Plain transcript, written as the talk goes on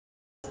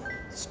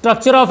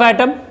Structure of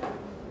atom.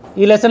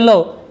 ఈ లెసన్లో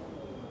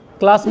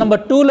class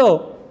number 2లో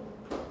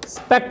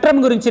స్పెక్ట్రమ్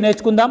గురించి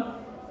నేర్చుకుందాం.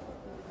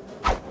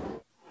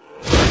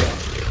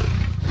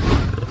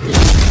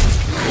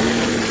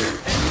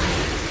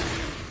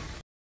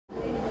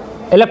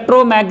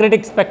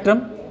 Electromagnetic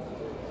spectrum.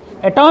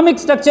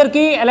 అటామిక్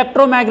స్ట్రక్చర్కి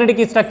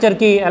ఎలక్ట్రోమాగ్నెటిక్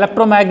స్ట్రక్చర్కి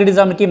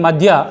ఎలక్ట్రోమాగ్నెటిజంకి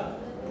మధ్య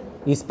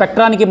ఈ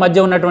స్పెక్ట్రానికి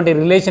మధ్య ఉన్నటువంటి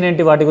రిలేషన్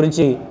ఏంటి, వాటి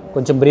గురించి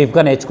కొంచెం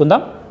బ్రీఫ్గా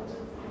నేర్చుకుందాం.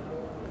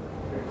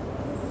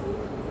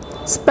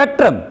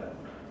 Spectrum.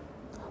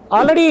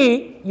 Already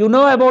you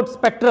know about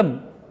spectrum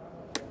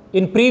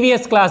in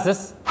previous classes.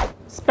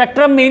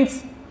 Spectrum means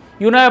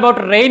you know about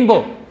rainbow.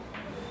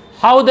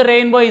 How the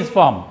rainbow is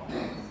formed.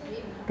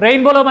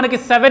 Rainbow lo manaki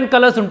 7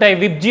 colors untai,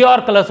 VIBGYOR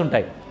colors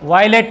untai.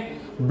 Violet,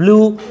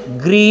 blue,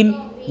 green,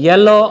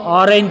 yellow,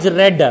 orange,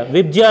 red.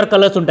 VIBGYOR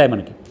colors untai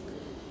manaki.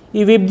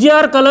 ఈ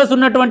VIBGYOR colors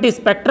ఉన్నటువంటి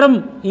spectrum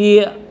ఈ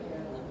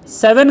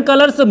 7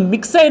 colors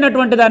mix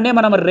అయినటువంటి దాన్నే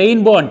మనం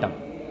rainbow అంటాం.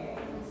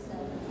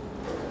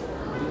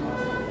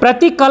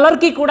 ప్రతి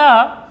కలర్కి కూడా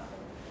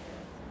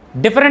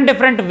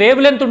డిఫరెంట్ వేవ్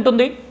లెంత్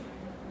ఉంటుంది,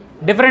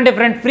 డిఫరెంట్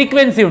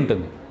ఫ్రీక్వెన్సీ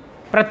ఉంటుంది.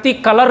 ప్రతి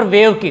కలర్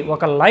వేవ్కి,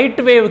 ఒక లైట్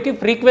వేవ్కి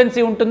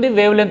ఫ్రీక్వెన్సీ ఉంటుంది,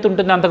 వేవ్ లెంత్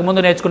ఉంటుంది.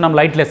 అంతకుముందు నేర్చుకున్నాం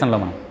లైట్ లెసన్లో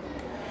మనం.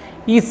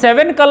 ఈ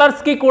 7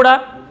 కలర్స్కి కూడా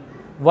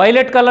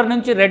వైలెట్ కలర్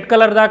నుంచి రెడ్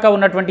కలర్ దాకా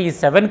ఉన్నటువంటి ఈ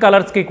 7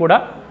 కలర్స్కి కూడా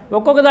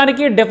ఒక్కొక్క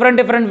దానికి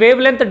different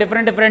wave length,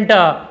 different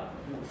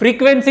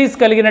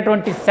frequencies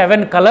కలిగినటువంటి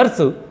 7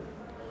 కలర్స్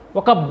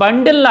ఒక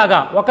బండిల్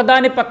లాగా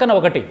ఒకదాని పక్కన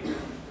ఒకటి,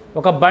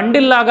 ఒక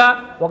బండిల్ లాగా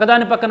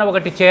ఒకదాని పక్కన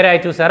ఒకటి చేరాయి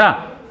చూసారా,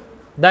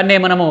 దాన్నే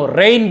మనము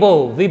రెయిన్బో,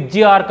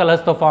 VIBGYOR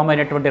కలర్స్తో ఫామ్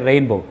అయినటువంటి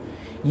రెయిన్బో.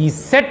 ఈ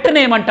సెట్ని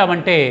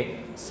ఏమంటామంటే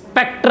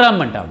స్పెక్ట్రమ్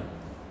అంటాం.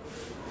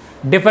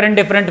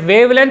 Different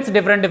wave lengths,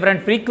 different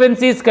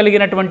frequencies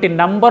కలిగినటువంటి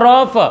number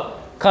of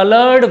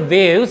coloured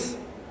waves,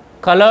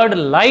 coloured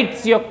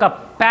lights యొక్క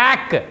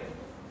ప్యాక్,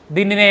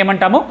 దీనినే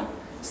ఏమంటాము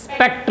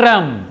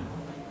spectrum.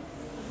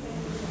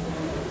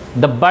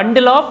 The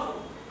bundle of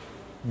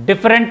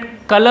different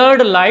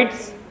colored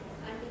lights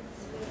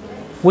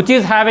which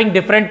is having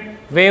different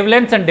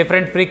wavelengths and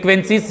different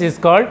frequencies is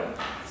called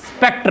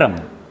spectrum.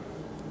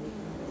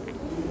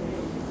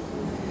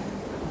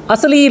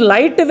 అసలు ఈ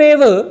light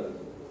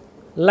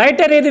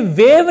అనేది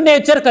wave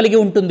nature కలిగి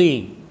ఉంటుంది.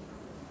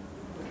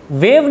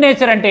 Wave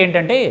nature అంటే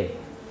ఏంటంటే,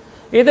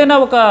 ఏదైనా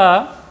ఒక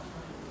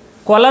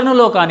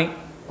కొలనులో కానీ,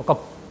 ఒక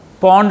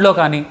పాండ్లో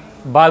కానీ,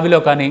 బావిలో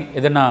కానీ,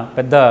 ఏదైనా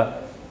పెద్ద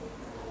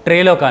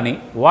ట్రేలో కానీ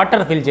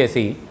వాటర్ ఫిల్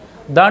చేసి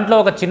దాంట్లో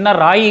ఒక చిన్న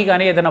రాయి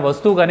కానీ ఏదైనా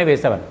వస్తువు కానీ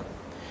వేసామని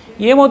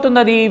ఏమవుతుంది,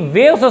 అది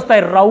వేవ్స్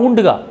వస్తాయి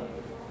రౌండ్గా.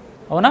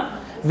 అవునా?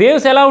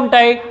 వేవ్స్ ఎలా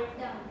ఉంటాయి?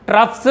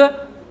 ట్రఫ్స్,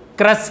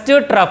 క్రస్ట్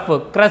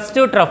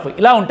ట్రఫ్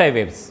ఇలా ఉంటాయి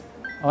వేవ్స్.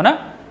 అవునా?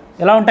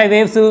 ఎలా ఉంటాయి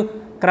వేవ్స్?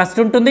 క్రస్ట్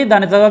ఉంటుంది,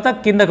 దాని తర్వాత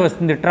కిందకు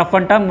వస్తుంది ట్రఫ్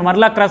అంటాం,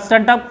 మరలా క్రస్ట్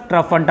అంటాం,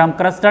 ట్రఫ్ అంటాం,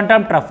 క్రస్ట్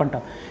అంటాం, ట్రఫ్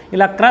అంటాం.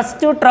 ఇలా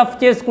క్రస్ట్ ట్రఫ్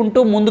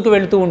చేసుకుంటూ ముందుకు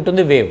వెళుతూ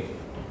ఉంటుంది వేవ్.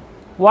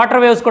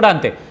 వాటర్ వేవ్స్ కూడా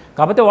అంతే.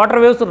 కాకపోతే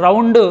వాటర్ వేవ్స్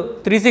రౌండ్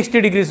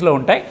 360 డిగ్రీస్లో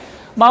ఉంటాయి.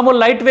 మామూలు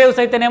లైట్ వేవ్స్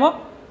అయితేనేమో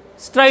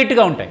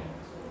స్ట్రైట్గా ఉంటాయి,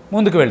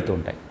 ముందుకు వెళ్తూ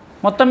ఉంటాయి.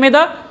 మొత్తం మీద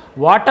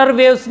వాటర్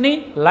వేవ్స్ని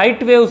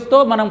లైట్ వేవ్స్తో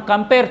మనం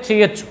కంపేర్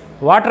చేయొచ్చు.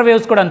 వాటర్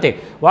వేవ్స్ కూడా అంతే.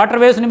 వాటర్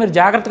వేవ్స్ని మీరు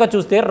జాగ్రత్తగా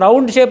చూస్తే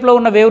రౌండ్ షేప్లో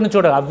ఉన్న వేవ్ని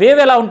చూడండి. ఆ వేవ్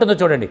ఎలా ఉంటుందో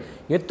చూడండి.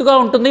 ఎత్తుగా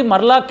ఉంటుంది,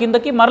 మరలా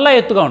కిందకి, మరలా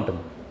ఎత్తుగా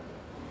ఉంటుంది.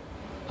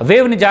 ఆ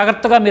వేవ్ని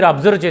జాగ్రత్తగా మీరు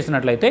అబ్జర్వ్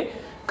చేసినట్లయితే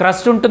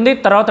క్రస్ట్ ఉంటుంది,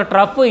 తర్వాత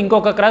ట్రఫ్,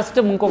 ఇంకొక క్రస్ట్,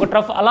 ఇంకొక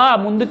ట్రఫ్, అలా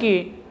ముందుకి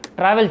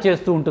ట్రావెల్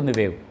చేస్తూ ఉంటుంది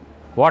వేవ్,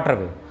 వాటర్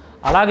వేవ్.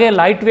 అలాగే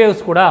లైట్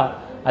వేవ్స్ కూడా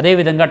అదే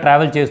విధంగా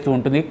ట్రావెల్ చేస్తూ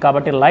ఉంటుంది.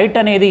 కాబట్టి లైట్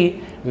అనేది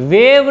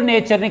వేవ్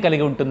నేచర్ని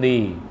కలిగి ఉంటుంది.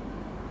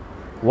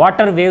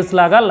 వాటర్ వేవ్స్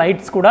లాగా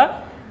లైట్స్ కూడా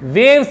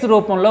వేవ్స్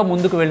రూపంలో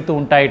ముందుకు వెళ్తూ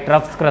ఉంటాయి,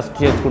 ట్రఫ్స్ క్రస్ట్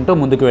చేసుకుంటూ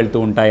ముందుకు వెళ్తూ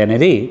ఉంటాయి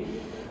అనేది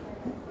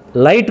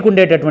లైట్కి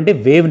ఉండేటటువంటి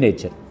వేవ్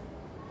నేచర్.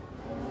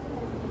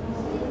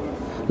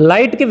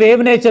 లైట్కి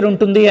వేవ్ నేచర్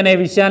ఉంటుంది అనే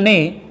విషయాన్ని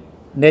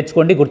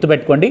నేర్చుకోండి,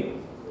 గుర్తుపెట్టుకోండి.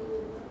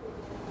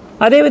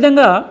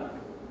 అదేవిధంగా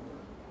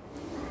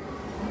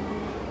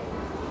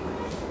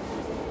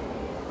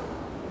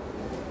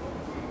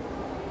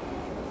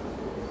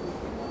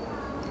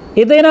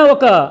ఏదైనా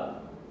ఒక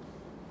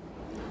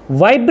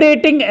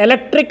vibrating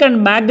electric and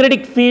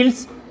magnetic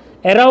fields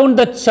around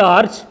the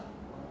charge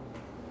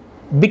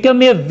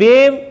become a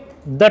wave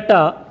that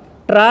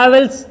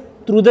travels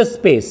through the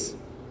space.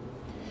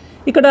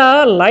 ఇక్కడ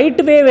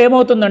లైట్ వేవ్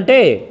ఏమవుతుందంటే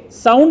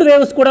సౌండ్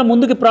వేవ్స్ కూడా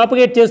ముందుకు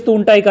ప్రాపగేట్ చేస్తూ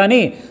ఉంటాయి,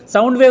 కానీ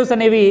సౌండ్ వేవ్స్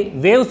అనేవి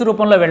వేవ్స్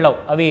రూపంలో వెళ్ళవు.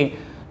 అవి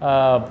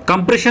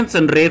కంప్రెషన్స్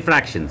అండ్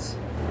రేఫ్రాక్షన్స్,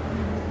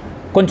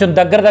 కొంచెం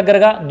దగ్గరగా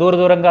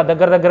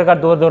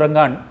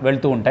దూరంగా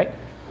వెళ్తూ ఉంటాయి.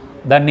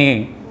 దాన్ని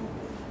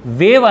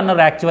వేవ్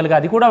అన్నారు యాక్చువల్గా.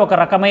 అది కూడా ఒక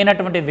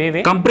రకమైనటువంటి వేవే,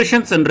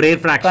 కంప్రెషన్స్ అండ్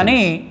రేఫ్రాక్షన్స్. కానీ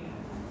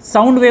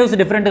సౌండ్ వేవ్స్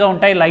డిఫరెంట్గా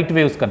ఉంటాయి లైట్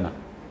వేవ్స్ కన్నా.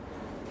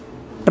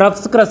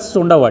 ట్రఫ్స్ క్రస్ట్స్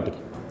ఉండవు వాటికి,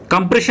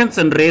 కంప్రెషన్స్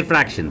అండ్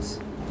రేఫ్రాక్షన్స్.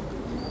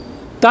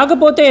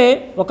 కాకపోతే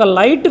ఒక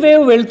లైట్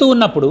వేవ్ వెళ్తూ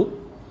ఉన్నప్పుడు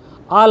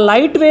ఆ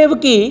లైట్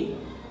వేవ్కి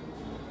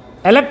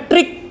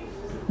ఎలక్ట్రిక్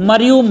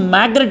మరియు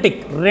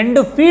మ్యాగ్నెటిక్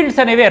 2 ఫీల్డ్స్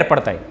అనేవి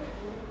ఏర్పడతాయి.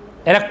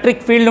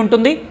 ఎలక్ట్రిక్ ఫీల్డ్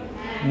ఉంటుంది,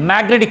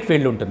 మ్యాగ్నెటిక్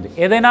ఫీల్డ్ ఉంటుంది.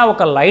 ఏదైనా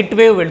ఒక లైట్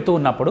వేవ్ వెళ్తూ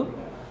ఉన్నప్పుడు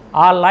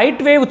ఆ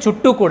లైట్ వేవ్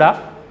చుట్టూ కూడా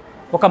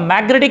ఒక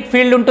మ్యాగ్నెటిక్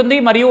ఫీల్డ్ ఉంటుంది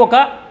మరియు ఒక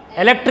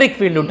ఎలక్ట్రిక్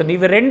ఫీల్డ్ ఉంటుంది.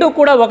 ఇవి రెండు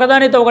కూడా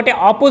ఒకదానితో ఒకటి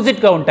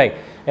ఆపోజిట్గా ఉంటాయి.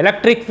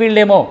 ఎలక్ట్రిక్ ఫీల్డ్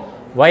ఏమో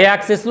వై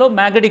యాక్సిస్లో,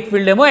 మ్యాగ్నెటిక్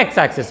ఫీల్డ్ ఏమో ఎక్స్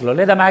యాక్సిస్లో,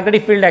 లేదా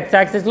magnetic field X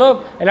యాక్సిస్లో,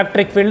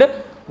 electric field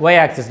why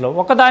యాక్సిస్లో.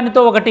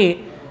 ఒకదానితో ఒకటి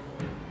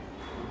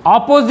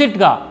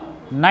ఆపోజిట్గా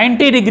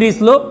 90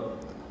 డిగ్రీస్లో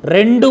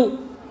రెండు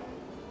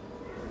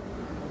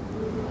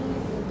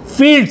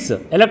ఫీల్డ్స్,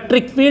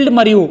 ఎలక్ట్రిక్ ఫీల్డ్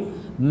మరియు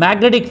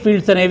మ్యాగ్నెటిక్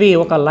ఫీల్డ్స్ అనేవి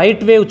ఒక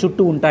లైట్ వేవ్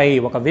చుట్టూ ఉంటాయి.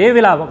 ఒక వేవ్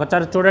ఇలా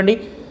ఒకసారి చూడండి,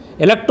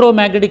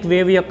 ఎలక్ట్రోమాగ్నెటిక్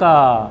వేవ్ యొక్క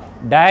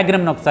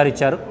డయాగ్రామ్ని ఒకసారి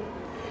ఇచ్చారు.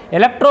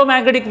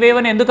 ఎలక్ట్రోమాగ్నెటిక్ వేవ్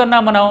అని ఎందుకన్నా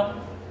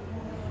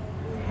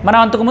మనం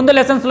అంతకుముందు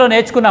లెసన్స్లో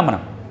నేర్చుకున్నాం.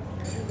 మనం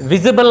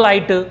visible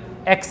light,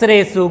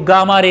 X-rays,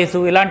 gamma race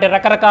ఇలాంటి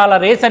రకరకాల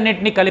రేస్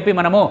అన్నింటినీ కలిపి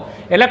మనము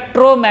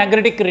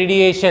ఎలక్ట్రోమాగ్నెటిక్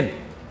రేడియేషన్,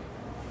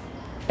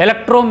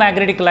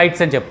 ఎలక్ట్రోమాగ్నెటిక్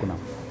లైట్స్ అని చెప్పుకున్నాం.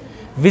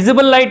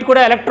 విజిబుల్ లైట్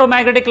కూడా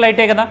ఎలక్ట్రోమాగ్నెటిక్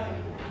లైటే కదా.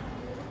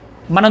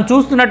 మనం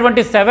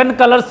చూస్తున్నటువంటి 7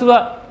 కలర్స్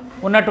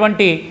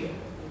ఉన్నటువంటి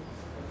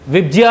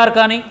విబ్జిఆర్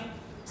కానీ,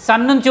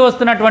 సన్ నుంచి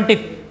వస్తున్నటువంటి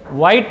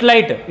white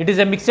light, it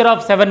is a mixture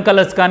of 7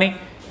 colours కానీ,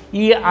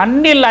 ఈ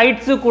అన్ని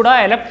లైట్స్ కూడా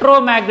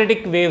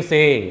ఎలక్ట్రోమాగ్నెటిక్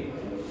వేవ్సే.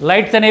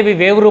 లైట్స్ అనేవి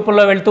వేవ్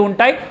రూపంలో వెళ్తూ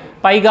ఉంటాయి.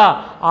 పైగా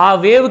ఆ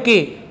వేవ్కి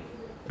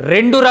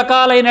రెండు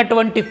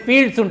రకాలైనటువంటి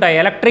ఫీల్డ్స్ ఉంటాయి.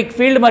 ఎలక్ట్రిక్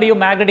ఫీల్డ్ మరియు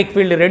మ్యాగ్నెటిక్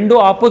ఫీల్డ్ రెండు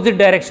ఆపోజిట్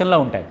డైరెక్షన్లో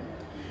ఉంటాయి.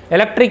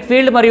 ఎలక్ట్రిక్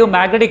ఫీల్డ్ మరియు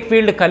మ్యాగ్నెటిక్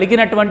ఫీల్డ్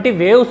కలిగినటువంటి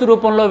వేవ్స్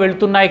రూపంలో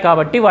వెళ్తున్నాయి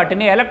కాబట్టి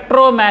వాటిని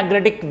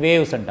ఎలక్ట్రోమాగ్నెటిక్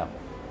వేవ్స్ అంటాం.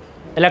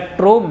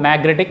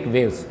 Electromagnetic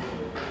waves,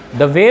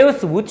 the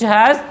waves which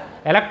has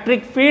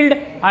electric field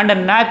and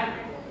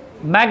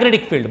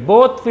magnetic field,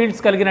 both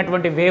fields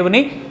కలిగినటువంటి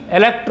వేవ్ని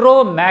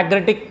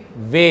ఎలక్ట్రోమాగ్నెటిక్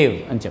వేవ్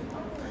అని చెప్తాం.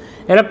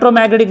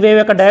 ఎలక్ట్రోమాగ్నెటిక్ వేవ్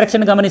యొక్క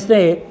డైరెక్షన్ గమనిస్తే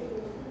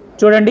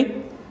చూడండి,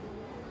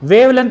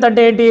 వేవ్ లెంత్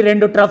అంటే ఏంటి?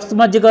 రెండు ట్రఫ్స్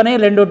మధ్య కానీ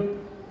రెండు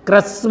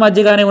క్రస్ట్స్ మధ్య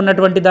కానీ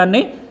ఉన్నటువంటి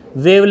దాన్ని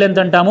వేవ్ లెంత్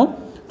అంటాము.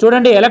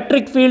 చూడండి,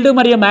 ఎలక్ట్రిక్ ఫీల్డ్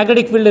మరియు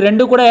మ్యాగ్నెటిక్ ఫీల్డ్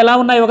రెండు కూడా ఎలా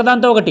ఉన్నాయి?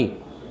 ఒకదాంతో ఒకటి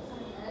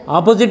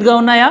ఆపోజిట్గా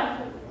ఉన్నాయా?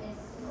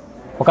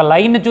 ఒక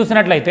లైన్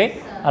చూసినట్లయితే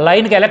ఆ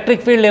లైన్కి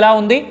ఎలక్ట్రిక్ ఫీల్డ్ ఇలా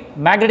ఉంది,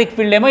 మ్యాగ్నెటిక్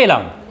ఫీల్డ్ ఏమో ఇలా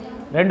ఉంది.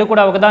 రెండు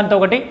కూడా ఒకదాంతో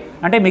ఒకటి,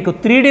 అంటే మీకు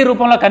 3D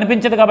రూపంలో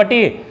కనిపించదు కాబట్టి,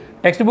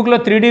 టెక్స్ట్ బుక్లో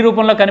 3D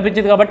రూపంలో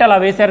కనిపించదు కాబట్టి అలా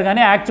వేశారు,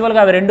 కానీ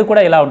యాక్చువల్గా అవి రెండు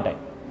కూడా ఇలా ఉంటాయి,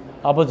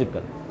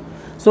 ఆపోజిట్గా.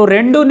 సో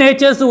రెండు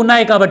నేచర్స్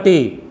ఉన్నాయి కాబట్టి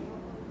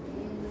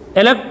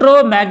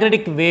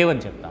ఎలక్ట్రోమాగ్నెటిక్ వేవ్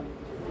అని చెప్తాం.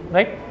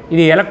 రైట్,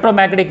 ఇది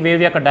ఎలక్ట్రోమాగ్నెటిక్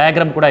వేవ్ యొక్క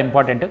డయాగ్రామ్ కూడా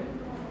ఇంపార్టెంట్.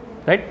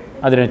 రైట్,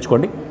 అది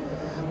నేర్చుకోండి.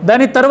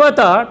 దాని తర్వాత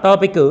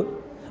టాపిక్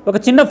ఒక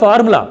చిన్న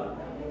formula,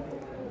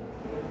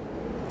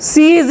 C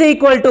is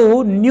equal to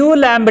new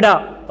lambda.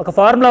 ఒక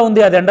ఫార్ములా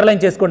ఉంది, అది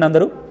అండర్లైన్ చేసుకోండి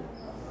అందరూ.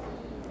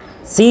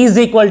 C is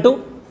equal to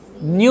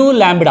new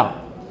lambda.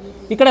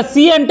 ఇక్కడ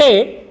C అంటే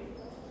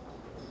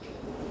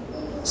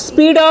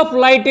speed of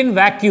light in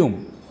vacuum.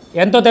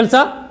 ఎంతో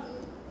తెలుసా?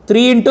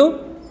 3 ×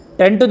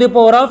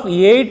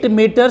 10⁸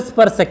 meters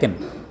per second.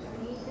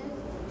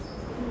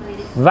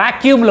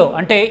 వ్యాక్యూమ్లో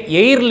అంటే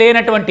ఎయిర్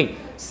లేనటువంటి,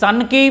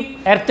 సన్కి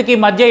ఎర్త్కి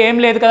మధ్య ఏం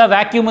లేదు కదా,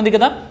 వ్యాక్యూమ్ ఉంది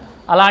కదా,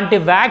 అలాంటి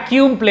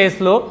వ్యాక్యూమ్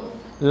ప్లేస్లో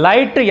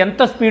లైట్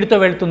ఎంత స్పీడ్తో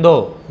వెళ్తుందో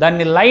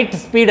దాన్ని లైట్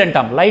స్పీడ్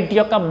అంటాం. లైట్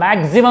యొక్క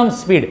maximum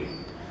speed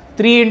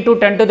 3 ×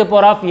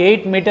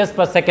 10⁸ meters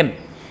per second.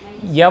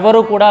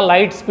 ఎవరు కూడా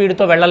లైట్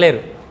స్పీడ్తో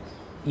వెళ్ళలేరు.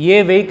 ఏ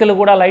వెహికల్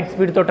కూడా లైట్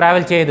స్పీడ్తో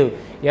ట్రావెల్ చేయదు.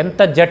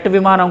 ఎంత జెట్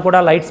విమానం కూడా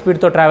లైట్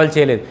స్పీడ్తో ట్రావెల్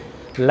చేయలేదు.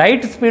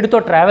 లైట్ స్పీడ్తో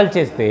ట్రావెల్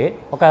చేస్తే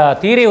ఒక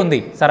థియరీ ఉంది,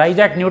 సర్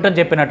ఐజాక్ న్యూటన్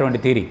చెప్పినటువంటి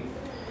థియరీ.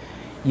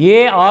 ఏ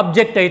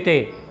ఆబ్జెక్ట్ అయితే,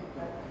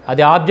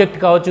 అది ఆబ్జెక్ట్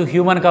కావచ్చు,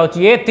 హ్యూమన్ కావచ్చు,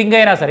 ఏ థింగ్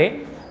అయినా సరే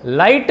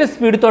లైట్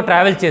స్పీడ్తో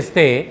ట్రావెల్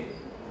చేస్తే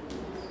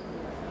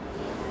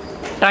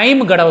టైం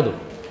గడవదు,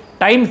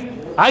 టైం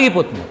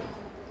ఆగిపోతుంది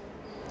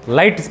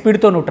లైట్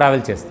స్పీడ్తో నువ్వు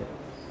ట్రావెల్ చేస్తే.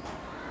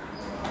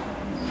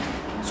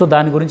 సో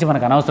దాని గురించి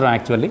మనకు అనవసరం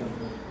యాక్చువల్లీ.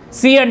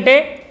 C అంటే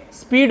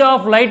speed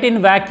of light in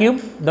vacuum,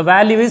 the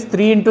value is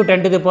 3 ×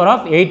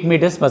 10⁸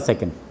 meters per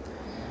second.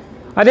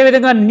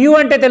 అదేవిధంగా న్యూ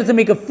అంటే తెలుసు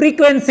మీకు,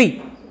 ఫ్రీక్వెన్సీ.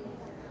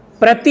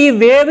 ప్రతి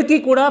వేవ్కి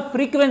కూడా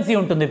ఫ్రీక్వెన్సీ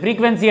ఉంటుంది.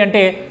 ఫ్రీక్వెన్సీ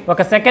అంటే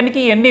ఒక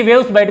సెకండ్కి ఎన్ని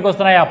వేవ్స్ బయటకు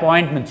వస్తున్నాయి ఆ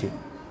పాయింట్ నుంచి,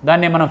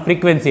 దాన్ని మనం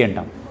ఫ్రీక్వెన్సీ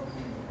అంటాం.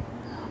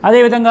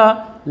 అదేవిధంగా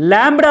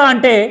ల్యాంబ్డా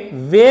అంటే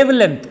వేవ్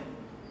లెంత్.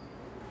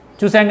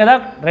 చూసాం కదా,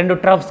 రెండు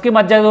ట్రఫ్స్కి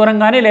మధ్య దూరం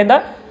కానీ లేదా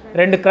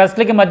రెండు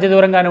క్రస్ట్లకి మధ్య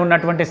దూరం కానీ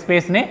ఉన్నటువంటి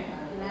స్పేస్ని,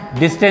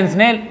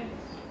 డిస్టెన్స్నే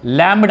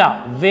ల్యాంబ్డా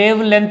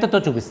వేవ్ లెంత్తో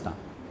చూపిస్తాం.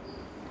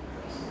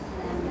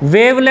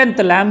 Wave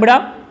length lambda,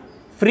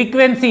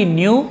 frequency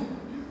nu,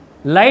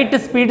 light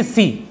speed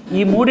C.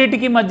 ఈ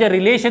మూడింటికి మధ్య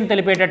relation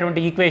తెలిపేటటువంటి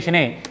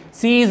ఈక్వేషనే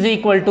C is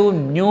equal to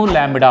new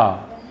lambda.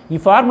 ఈ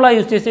ఫార్ములా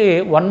యూజ్ చేసి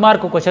 1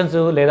 మార్క్ క్వశ్చన్స్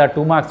లేదా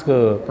 2 మార్క్స్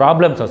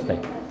ప్రాబ్లమ్స్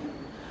వస్తాయి.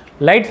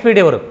 లైట్ స్పీడ్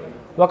ఎవరు?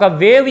 ఒక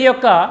వేవ్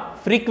యొక్క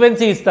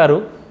ఫ్రీక్వెన్సీ ఇస్తారు,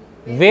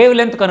 వేవ్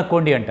లెంత్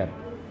కనుక్కోండి అంటారు.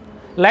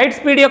 లైట్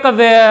స్పీడ్ యొక్క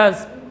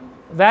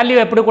వాల్యూ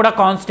ఎప్పుడు కూడా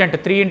constant,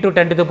 3 ×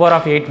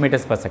 10⁸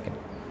 meters per second.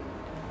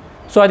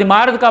 So అది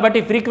మారదు కాబట్టి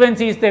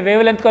ఫ్రీక్వెన్సీ ఇస్తే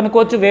వేవ్ లెంత్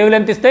కనుక్కోవచ్చు, వేవ్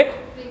లెంత్ ఇస్తే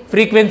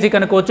ఫ్రీక్వెన్సీ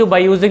కనుక్కోవచ్చు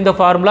by using the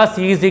formula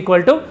C is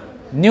equal to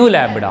new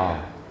lambda.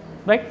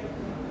 Right,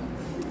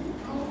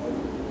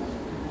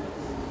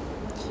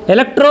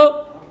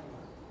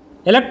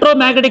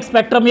 electromagnetic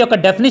spectrum యొక్క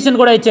డెఫినేషన్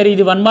కూడా ఇచ్చారు.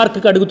 ఇది 1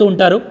 మార్క్కి అడుగుతూ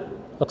ఉంటారు.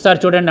 ఒకసారి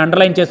చూడండి,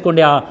 అండర్లైన్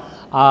చేసుకోండి.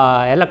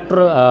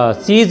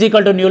 C is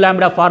equal to nu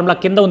lambda formula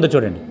కింద ఉంది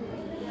చూడండి.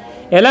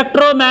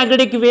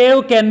 Electromagnetic wave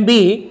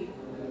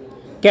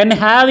can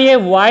have a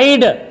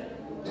wide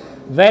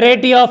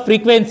variety of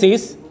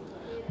frequencies.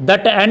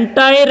 That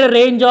entire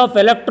range of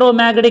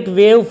electromagnetic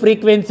wave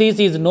frequencies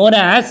is known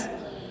as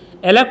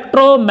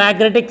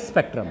electromagnetic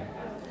spectrum.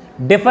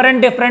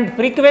 Different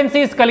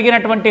frequencies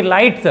కలిగినటువంటి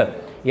lights,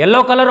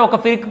 yellow colour ఒక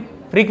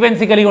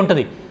frequency కలిగి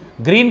ఉంటుంది,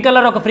 green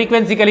colour ఒక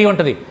frequency కలిగి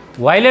ఉంటుంది,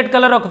 వైలెట్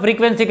కలర్ ఒక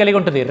frequency కలిగి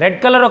ఉంటుంది, రెడ్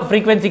కలర్ ఒక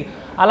ఫ్రీక్వెన్సీ,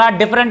 అలా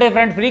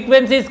డిఫరెంట్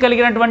ఫ్రీక్వెన్సీస్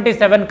కలిగినటువంటి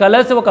 7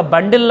 కలర్స్ ఒక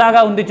బండిల్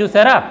లాగా ఉంది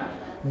చూసారా,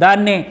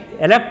 దాన్ని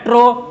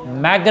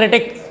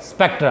ఎలక్ట్రోమాగ్నెటిక్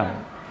స్పెక్ట్రమ్.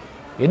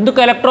 ఎందుకు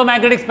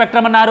ఎలక్ట్రోమాగ్నెటిక్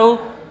స్పెక్ట్రమ్ అన్నారు?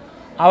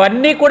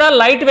 అవన్నీ కూడా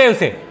లైట్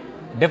వేవ్సే.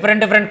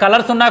 డిఫరెంట్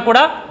కలర్స్ ఉన్నా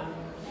కూడా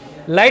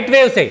లైట్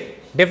వేవ్సే.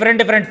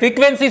 డిఫరెంట్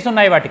ఫ్రీక్వెన్సీస్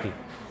ఉన్నాయి వాటికి.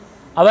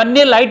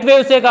 అవన్నీ లైట్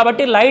వేవ్సే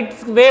కాబట్టి లైట్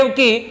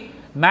వేవ్కి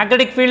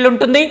మ్యాగ్నెటిక్ ఫీల్డ్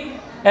ఉంటుంది,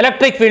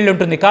 ఎలక్ట్రిక్ ఫీల్డ్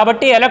ఉంటుంది.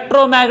 కాబట్టి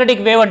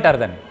ఎలక్ట్రోమాగ్నెటిక్ వేవ్ అంటారు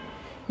దాన్ని.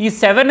 ఈ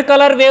 7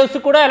 కలర్ వేవ్స్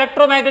కూడా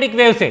ఎలక్ట్రోమాగ్నెటిక్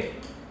వేవ్సే.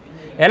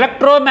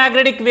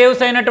 ఎలక్ట్రోమాగ్నెటిక్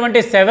వేవ్స్ అయినటువంటి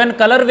 7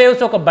 కలర్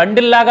వేవ్స్ ఒక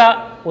బండిల్ లాగా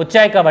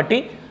వచ్చాయి కాబట్టి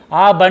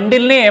ఆ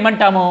బండిల్ని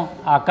ఏమంటాము?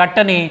 ఆ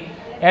కట్టని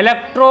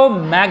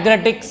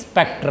electromagnetic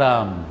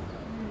spectrum.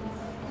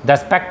 The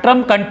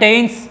spectrum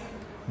contains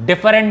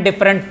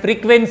different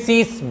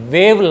frequencies,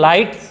 wave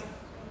lights.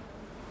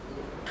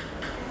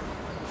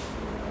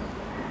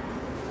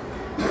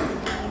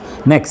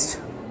 Next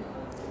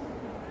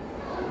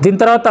దీని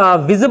తర్వాత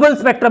విజిబుల్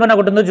స్పెక్ట్రమ్ అని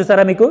ఒకటి ఉందో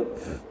చూసారా మీకు?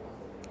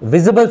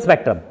 విజిబుల్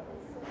స్పెక్ట్రమ్,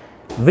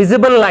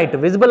 విజిబుల్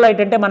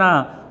లైట్ అంటే మన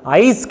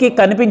ఐస్కి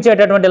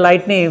కనిపించేటటువంటి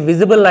లైట్ని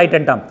విజిబుల్ లైట్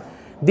అంటాం.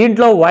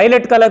 దీంట్లో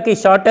వైలెట్ కలర్కి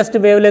షార్టెస్ట్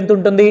వేవ్ లెంత్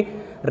ఉంటుంది,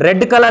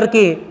 రెడ్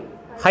కలర్కి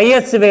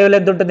హైయెస్ట్ వేవ్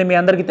లెంత్ ఉంటుంది. మీ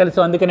అందరికీ తెలుసు.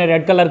 అందుకనే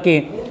రెడ్ కలర్కి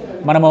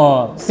మనము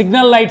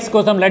సిగ్నల్ లైట్స్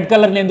కోసం రెడ్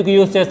కలర్ని ఎందుకు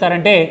యూజ్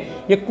చేస్తారంటే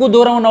ఎక్కువ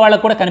దూరం ఉన్న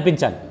వాళ్ళకు కూడా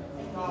కనిపించాలి.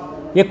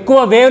 ఎక్కువ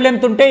వేవ్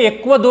లెంత్ ఉంటే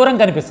ఎక్కువ దూరం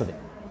కనిపిస్తుంది.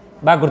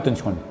 బాగా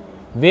గుర్తుంచుకోండి,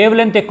 వేవ్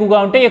లెంత్ ఎక్కువగా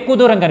ఉంటే ఎక్కువ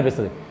దూరం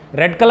కనిపిస్తుంది.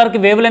 రెడ్ కలర్కి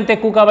వేవ్ లెంత్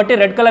ఎక్కువ కాబట్టి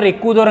రెడ్ కలర్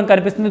ఎక్కువ దూరం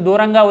కనిపిస్తుంది,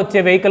 దూరంగా వచ్చే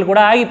వెహికల్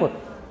కూడా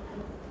ఆగిపోతుంది.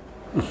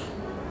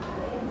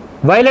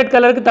 వైలెట్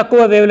కలర్కి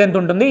తక్కువ వేవ్ లెంత్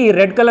ఉంటుంది. ఈ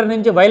రెడ్ కలర్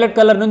నుంచి వైలెట్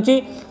కలర్ నుంచి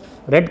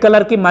రెడ్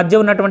కలర్కి మధ్య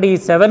ఉన్నటువంటి ఈ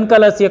 7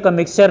 కలర్స్ యొక్క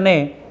మిక్స్చర్నే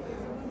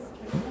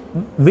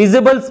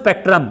విజిబుల్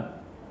స్పెక్ట్రమ్,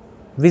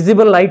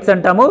 విజిబుల్ లైట్స్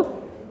అంటాము.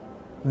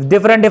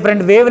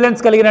 డిఫరెంట్ వేవ్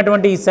లెంత్స్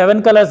కలిగినటువంటి ఈ 7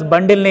 కలర్స్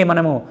బండిల్ని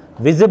మనము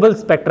విజిబుల్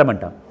స్పెక్ట్రమ్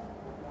అంటాం.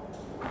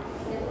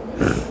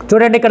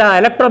 చూడండి, ఇక్కడ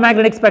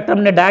ఎలక్ట్రోమాగ్నెటిక్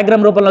స్పెక్ట్రమ్ని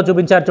డయాగ్రామ్ రూపంలో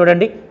చూపించారు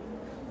చూడండి.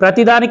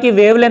 ప్రతిదానికి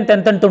వేవ్ లెంత్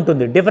ఎంత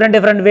ఉంటుంది.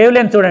 డిఫరెంట్ వేవ్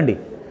లెంత్ చూడండి.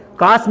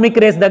 కాస్మిక్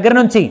రేస్ దగ్గర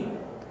నుంచి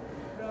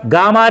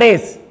గామా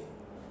రేస్,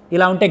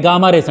 ఇలా ఉంటే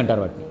గామా రేస్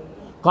అంటారు వాటిని.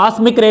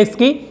 కాస్మిక్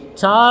రేస్కి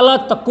చాలా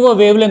తక్కువ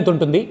వేవ్ లెంత్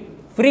ఉంటుంది,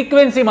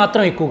 ఫ్రీక్వెన్సీ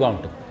మాత్రం ఎక్కువగా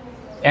ఉంటుంది,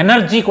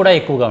 ఎనర్జీ కూడా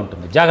ఎక్కువగా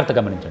ఉంటుంది. జాగ్రత్తగా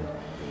గమనించండి,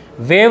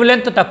 వేవ్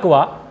లెంత్ తక్కువ,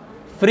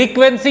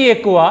 ఫ్రీక్వెన్సీ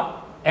ఎక్కువ,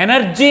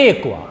 ఎనర్జీ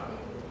ఎక్కువ.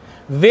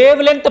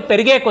 వేవ్ లెంత్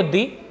పెరిగే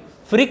కొద్దీ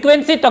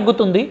ఫ్రీక్వెన్సీ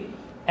తగ్గుతుంది,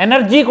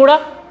 ఎనర్జీ కూడా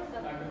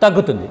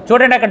తగ్గుతుంది.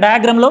 చూడండి అక్కడ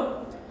డయాగ్రామ్లో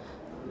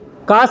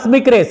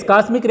కాస్మిక్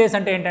రేస్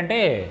అంటే ఏంటంటే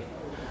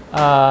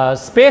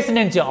స్పేస్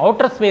నుంచి,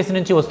 అవుటర్ స్పేస్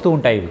నుంచి వస్తూ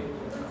ఉంటాయి. ఇవి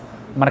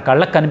మన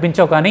కళ్ళకు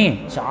కనిపించవు కానీ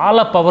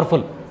చాలా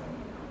పవర్ఫుల్.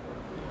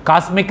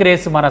 కాస్మిక్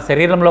రేస్ మన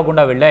శరీరంలో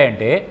గుండా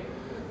వెళ్ళాయంటే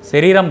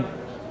శరీరం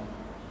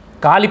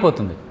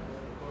కాలిపోతుంది,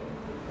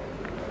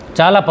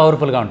 చాలా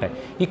పవర్ఫుల్గా ఉంటాయి.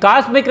 ఈ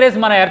కాస్మిక్ రేస్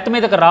మన ఎర్త్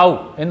మీదకి రావు,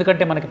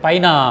 ఎందుకంటే మనకి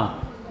పైన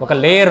ఒక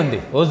లేయర్ ఉంది,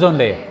 ఓజోన్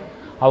లేయర్.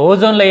 ఆ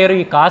ఓజోన్ లేయర్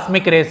ఈ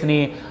cosmic రేస్ని,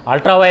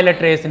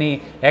 ultraviolet రేస్ని,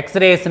 X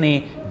రేస్ని,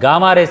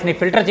 gamma రేస్ని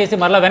filter చేసి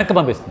మరలా వెనక్కి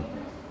పంపిస్తుంది,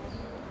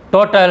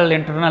 టోటల్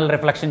ఇంటర్నల్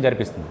రిఫ్లెక్షన్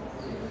జరిపిస్తుంది.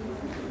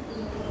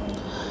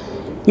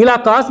 ఇలా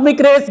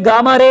cosmic race,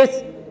 gamma rays,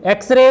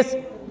 X race,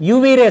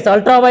 UV rays,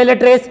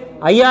 ultraviolet race,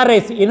 IR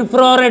race,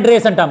 infrared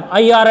race అంటాం.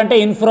 ఐఆర్ అంటే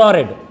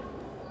ఇన్ఫ్రారెడ్.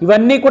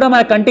 ఇవన్నీ కూడా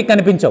మన కంటికి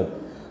కనిపించవు.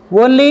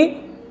 Only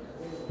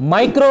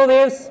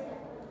microwaves,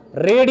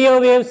 radio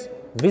waves,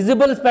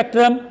 visible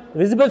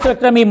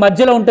spectrum ఈ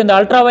మధ్యలో ఉంటుంది.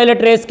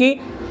 Ultraviolet రేస్కి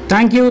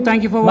thank you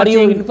for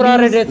watching.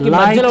 Infrared రేస్కి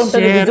మధ్యలో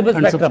ఉంటుంది విజిబుల్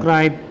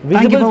స్పెక్ట్రమ్.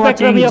 విజిబుల్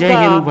స్పెక్ట్రమ్ యొక్క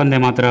వందే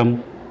మాతరం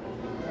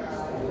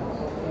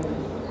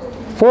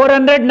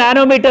 400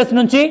 నానోమీటర్స్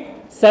నుంచి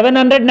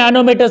 700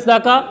 నానోమీటర్స్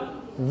దాకా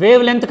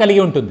వేవ్ లెంత్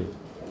కలిగి ఉంటుంది.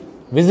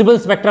 విజిబుల్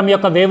స్పెక్ట్రమ్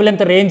యొక్క వేవ్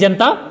లెంత్ రేంజ్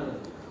ఎంత?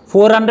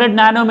 400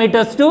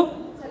 nanometres to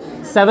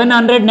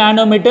 700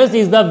 nanometres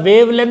is the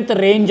wave length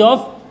range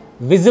of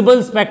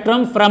visible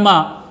spectrum from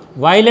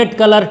violet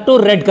colour to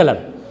red colour.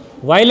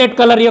 Violet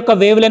colour యొక్క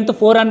wave length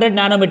 400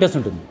 nanometres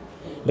ఉంటుంది,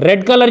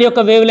 red colour యొక్క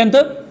wave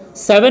length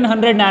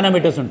 700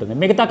 nanometres ఉంటుంది.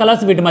 మిగతా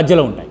colours వీటి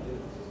మధ్యలో ఉంటాయి.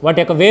 వాటి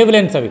యొక్క వేవ్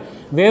లెంత్స్ అవి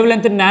వేవ్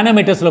లెంత్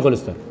నానోమీటర్స్లో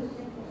కొలుస్తారు.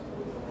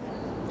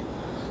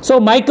 సో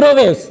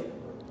మైక్రోవేవ్స్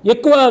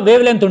ఎక్కువ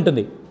వేవ్ లెంత్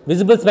ఉంటుంది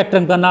విజిబుల్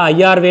స్పెక్ట్రమ్ కన్నా.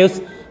 ఐఆర్ వేవ్స్,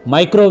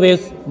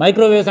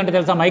 మైక్రోవేవ్స్ అంటే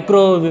తెలుసా?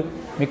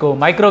 మీకు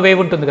మైక్రోవేవ్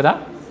ఉంటుంది కదా,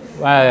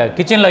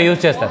 కిచెన్లో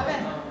యూజ్ చేస్తారు,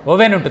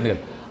 ఓవెన్ ఉంటుంది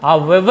కదా, ఆ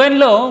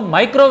ఓవెన్లో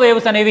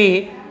మైక్రోవేవ్స్ అనేవి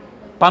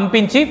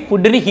పంపించి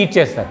ఫుడ్ని హీట్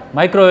చేస్తారు.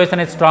 మైక్రోవేవ్స్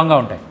అనేవి స్ట్రాంగ్గా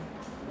ఉంటాయి.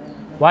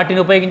 వాటిని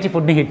ఉపయోగించి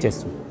ఫుడ్ని హీట్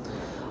చేస్తుంది.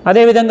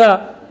 అదేవిధంగా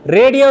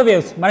రేడియో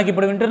వేవ్స్, మనకి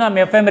ఇప్పుడు వింటున్నాం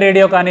ఎఫ్ఎం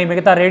రేడియో కానీ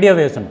మిగతా రేడియో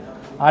వేవ్స్ ఉన్నాయి.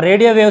 ఆ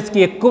రేడియో వేవ్స్కి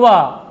ఎక్కువ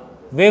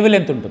వేవ్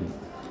లెంత్ ఉంటుంది.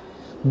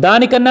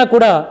 దానికన్నా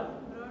కూడా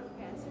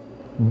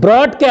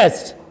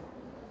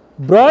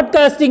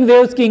బ్రాడ్కాస్టింగ్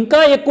వేవ్స్కి ఇంకా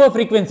ఎక్కువ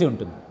ఫ్రీక్వెన్సీ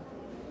ఉంటుంది.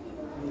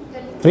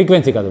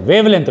 ఫ్రీక్వెన్సీ కాదు,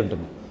 వేవ్ లెంత్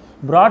ఉంటుంది.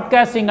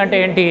 బ్రాడ్కాస్టింగ్ అంటే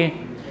ఏంటి?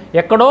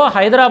 ఎక్కడో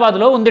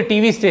హైదరాబాద్లో ఉంది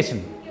టీవీ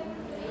స్టేషన్,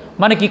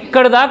 మనకి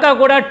ఇక్కడ దాకా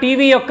కూడా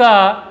టీవీ యొక్క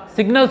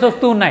సిగ్నల్స్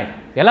వస్తూ ఉన్నాయి.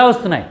 ఎలా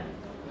వస్తున్నాయి?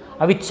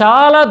 అవి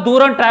చాలా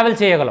దూరం ట్రావెల్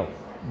చేయగలవు.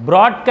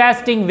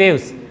 బ్రాడ్కాస్టింగ్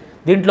వేవ్స్,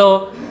 దీంట్లో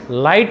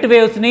లైట్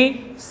వేవ్స్ని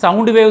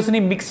సౌండ్ వేవ్స్ని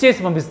మిక్స్ చేసి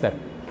పంపిస్తారు.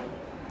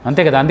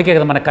 అంతే కదా, అందుకే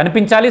కదా మనకు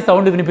కనిపించాలి,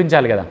 సౌండ్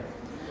వినిపించాలి కదా.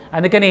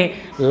 అందుకని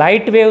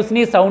లైట్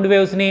వేవ్స్ని సౌండ్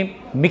వేవ్స్ని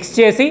మిక్స్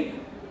చేసి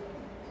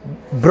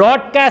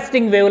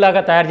బ్రాడ్కాస్టింగ్ వేవ్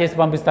లాగా తయారు చేసి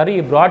పంపిస్తారు.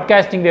 ఈ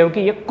బ్రాడ్కాస్టింగ్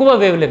వేవ్కి ఎక్కువ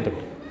వేవ్ లెంత్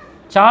ఉంటుంది,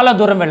 చాలా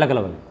దూరం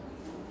వెళ్ళగలవు.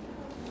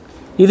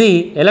 ఇది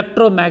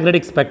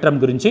ఎలక్ట్రోమాగ్నెటిక్ స్పెక్ట్రమ్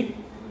గురించి.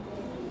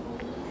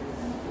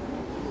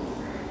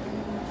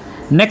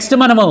 నెక్స్ట్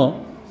మనము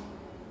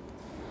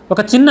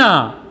ఒక చిన్న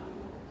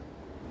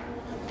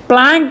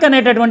ప్లాంక్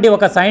అనేటటువంటి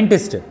ఒక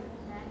సైంటిస్ట్,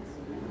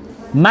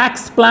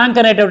 మ్యాక్స్ ప్లాంక్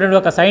అనేటటువంటి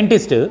ఒక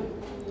సైంటిస్ట్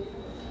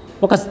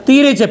ఒక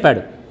థియరీ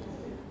చెప్పాడు.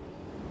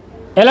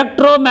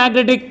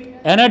 Electromagnetic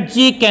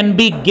energy can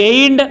be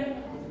gained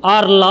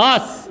are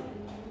loss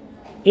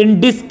in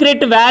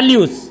discrete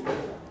values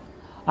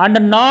and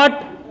not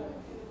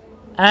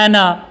and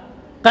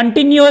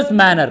continuous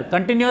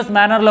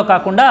మేనర్లో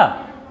కాకుండా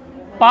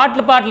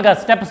పార్ట్లుగా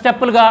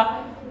స్టెప్పులుగా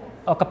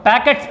ఒక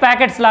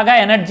ప్యాకెట్స్ లాగా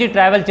ఎనర్జీ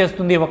ట్రావెల్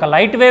చేస్తుంది. ఒక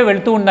లైట్ వేవ్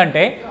వెళ్తూ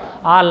ఉందంటే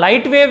ఆ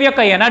లైట్ వేవ్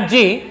యొక్క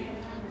ఎనర్జీ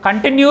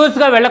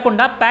కంటిన్యూస్గా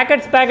వెళ్లకుండా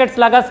ప్యాకెట్స్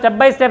లాగా స్టెప్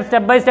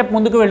బై స్టెప్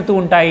ముందుకు వెళ్తూ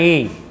ఉంటాయి.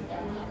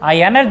 ఆ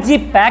ఎనర్జీ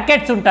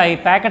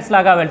ప్యాకెట్స్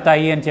లాగా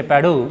వెళ్తాయి అని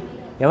చెప్పాడు.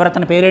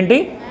 ఎవరతని పేరేంటి?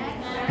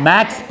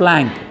 మ్యాక్స్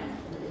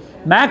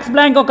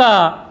ప్లాంక్ ఒక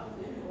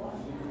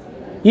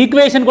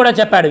ఈక్వేషన్ కూడా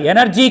చెప్పాడు.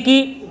 ఎనర్జీకి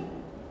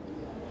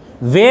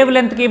వేవ్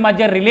లెంత్కి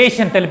మధ్య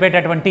రిలేషన్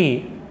తెలిపేటటువంటి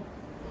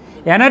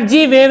ఎనర్జీ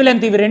వేవ్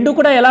లెంత్, ఇవి రెండు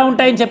కూడా ఎలా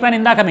ఉంటాయని చెప్పాను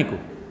ఇందాక మీకు.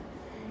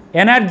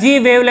 ఎనర్జీ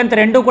వేవ్ లెంత్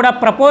రెండు కూడా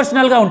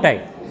ప్రపోర్షనల్గా ఉంటాయి.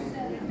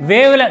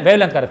 వేవ్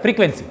లెంత్ కాదు,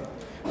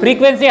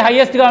 ఫ్రీక్వెన్సీ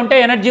హైయెస్ట్గా ఉంటే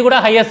ఎనర్జీ కూడా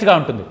హైయెస్ట్గా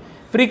ఉంటుంది.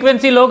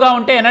 ఫ్రీక్వెన్సీ లోగా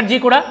ఉంటే ఎనర్జీ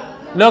కూడా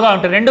లోగా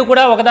ఉంటుంది. రెండు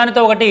కూడా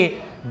ఒకదానితో ఒకటి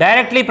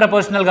డైరెక్ట్లీ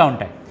ప్రపోర్షనల్గా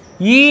ఉంటాయి.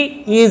 ఈ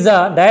is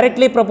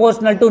directly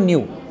proportional to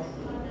new.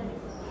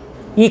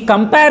 ఈ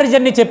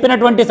కంపారిజన్ని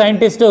చెప్పినటువంటి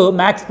సైంటిస్టు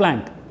మ్యాక్స్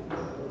ప్లాంక్.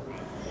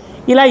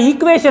 ఇలా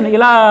ఈక్వేషన్,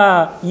 ఇలా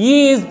ఈ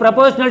ఈజ్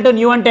ప్రపోర్షనల్ టు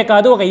న్యూ అంటే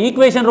కాదు, ఒక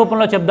ఈక్వేషన్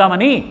రూపంలో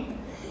చెప్దామని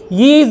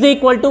ఈ is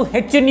equal to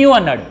H new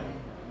అన్నాడు.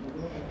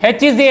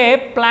 H is a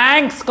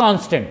planks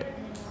constant.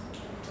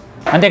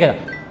 అంతే కదా,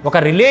 ఒక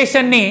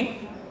రిలేషన్ని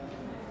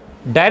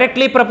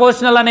డైరెక్ట్లీ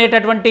ప్రపోర్షనల్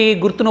అనేటటువంటి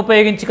గుర్తును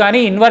ఉపయోగించి కానీ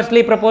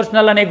ఇన్వర్స్లీ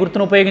ప్రపోర్షనల్ అనే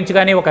గుర్తును ఉపయోగించి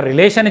కానీ ఒక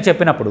రిలేషన్ని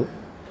చెప్పినప్పుడు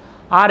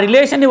ఆ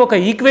రిలేషన్ని ఒక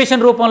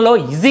ఈక్వేషన్ రూపంలో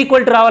ఈజ్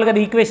ఈక్వల్ టు రావాలి కదా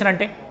ఈక్వేషన్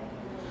అంటే.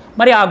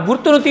 మరి ఆ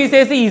గుర్తును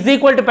తీసేసి ఈజ్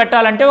ఈక్వల్ టు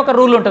పెట్టాలంటే ఒక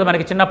రూల్ ఉంటుంది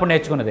మనకి, చిన్నప్పుడు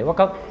నేర్చుకున్నది,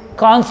 ఒక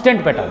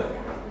కాన్స్టెంట్ పెట్టాలి.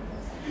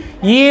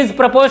 Is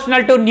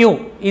proportional to new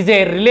is a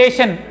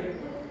relation.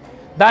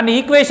 దాన్ని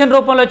ఈక్వేషన్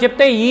రూపంలో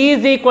చెప్తే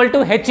is equal to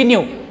H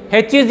new.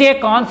 H is a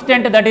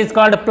constant that is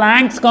called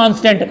planks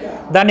constant.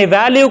 దాని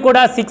వాల్యూ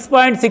కూడా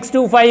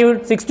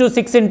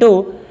 6.626 into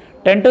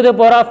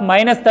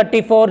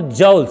 10⁻⁻34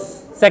 joules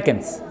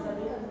seconds.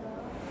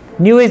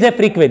 New is a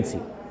frequency,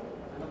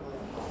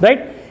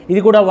 right.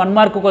 ఇది కూడా 1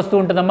 మార్కుకు వస్తూ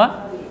ఉంటుందమ్మా.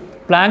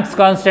 Planks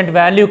constant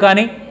value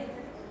కానీ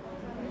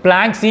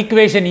planks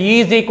equation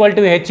is equal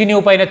to H new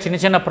పైన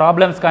చిన్న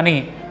problems కానీ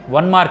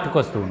 1 మార్కుకు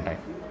వస్తూ ఉంటాయి,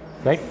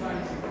 రైట్.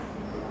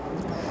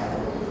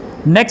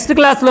 నెక్స్ట్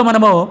క్లాస్లో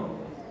మనము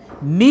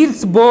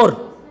నీల్స్ బోర్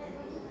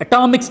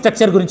అటామిక్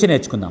స్ట్రక్చర్ గురించి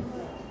నేర్చుకుందాం.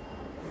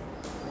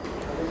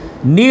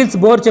 నీల్స్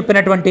బోర్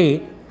చెప్పినటువంటి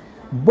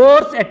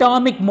బోర్స్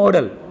అటామిక్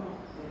మోడల్,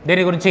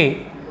 దీని గురించి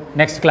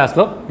నెక్స్ట్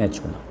క్లాస్లో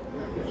నేర్చుకుందాం.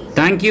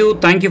 Thank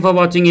you for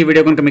watching. ఈ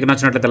వీడియో కనుక మీకు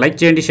నచ్చినట్లయితే లైక్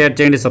చేయండి, షేర్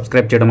చేయండి,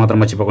 సబ్స్క్రైబ్ చేయడం మాత్రం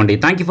మర్చిపోకండి.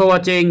 Thank you for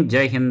watching.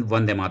 జై హింద్,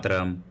 వందే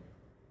మాతరం.